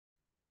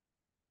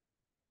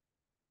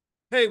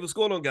Hey, what's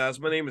going on, guys?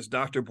 My name is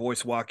Dr.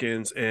 Boyce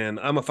Watkins, and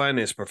I'm a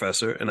finance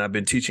professor, and I've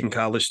been teaching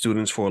college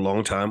students for a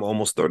long time,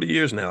 almost 30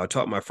 years now. I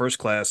taught my first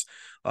class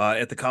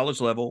at the college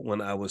level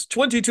when I was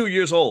 22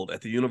 years old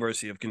at the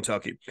University of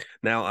Kentucky.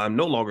 Now, I'm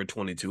no longer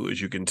 22,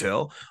 as you can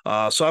tell,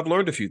 so I've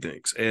learned a few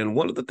things. And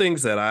one of the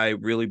things that I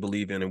really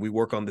believe in, and we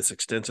work on this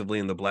extensively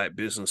in the Black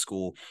Business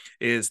School,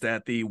 is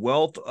that the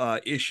wealth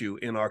issue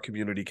in our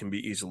community can be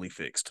easily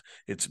fixed.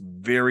 It's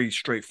very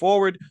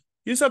straightforward.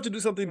 You just have to do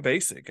something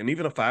basic, and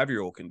even a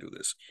 5-year-old can do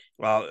this.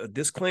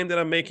 This claim that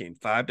I'm making,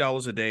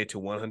 $5 a day to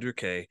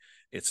 100K,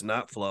 it's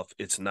not fluff,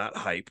 it's not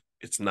hype,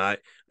 it's not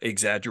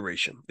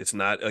exaggeration, it's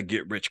not a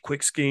get rich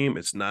quick scheme,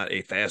 it's not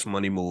a fast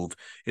money move.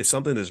 It's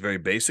something that's very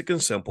basic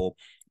and simple,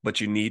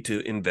 but you need to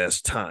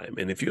invest time.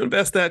 And if you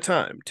invest that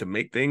time to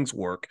make things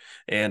work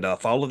and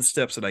follow the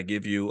steps that I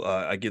give you,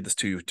 I give this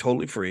to you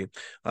totally free,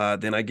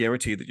 then I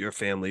guarantee that your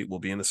family will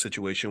be in a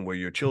situation where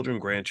your children,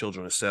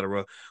 grandchildren,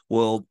 etc.,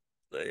 will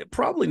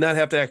probably not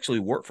have to actually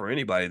work for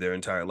anybody their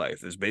entire life.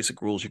 There's basic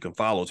rules you can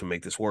follow to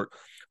make this work.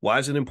 Why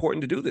is it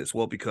important to do this?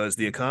 Well, because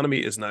the economy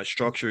is not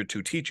structured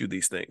to teach you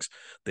these things.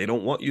 They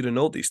don't want you to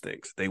know these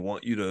things. They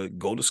want you to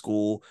go to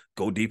school,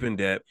 go deep in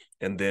debt,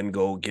 and then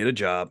go get a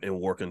job and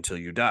work until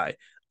you die.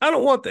 I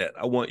don't want that.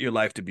 I want your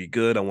life to be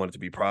good. I want it to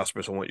be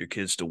prosperous. I want your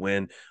kids to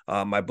win.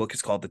 My book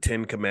is called The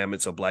 10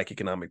 Commandments of Black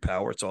Economic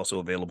Power. It's also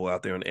available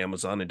out there on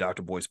Amazon and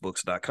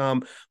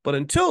drboycebooks.com. But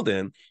until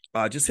then,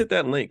 just hit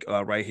that link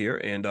right here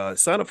and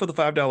sign up for the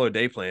 $5 a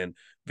day plan.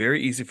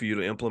 Very easy for you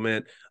to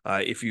implement.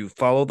 If you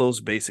follow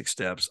those basic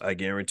steps, I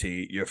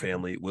guarantee your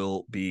family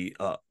will be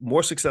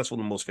more successful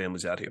than most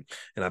families out here.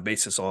 And I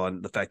base this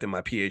on the fact that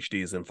my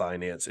PhD is in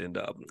finance, and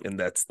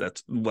that's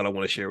what I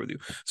want to share with you.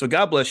 So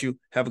God bless you.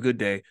 Have a good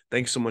day.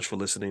 Thanks so much for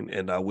listening,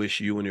 and I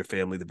wish you and your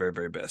family the very,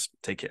 very best.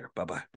 Take care. Bye bye.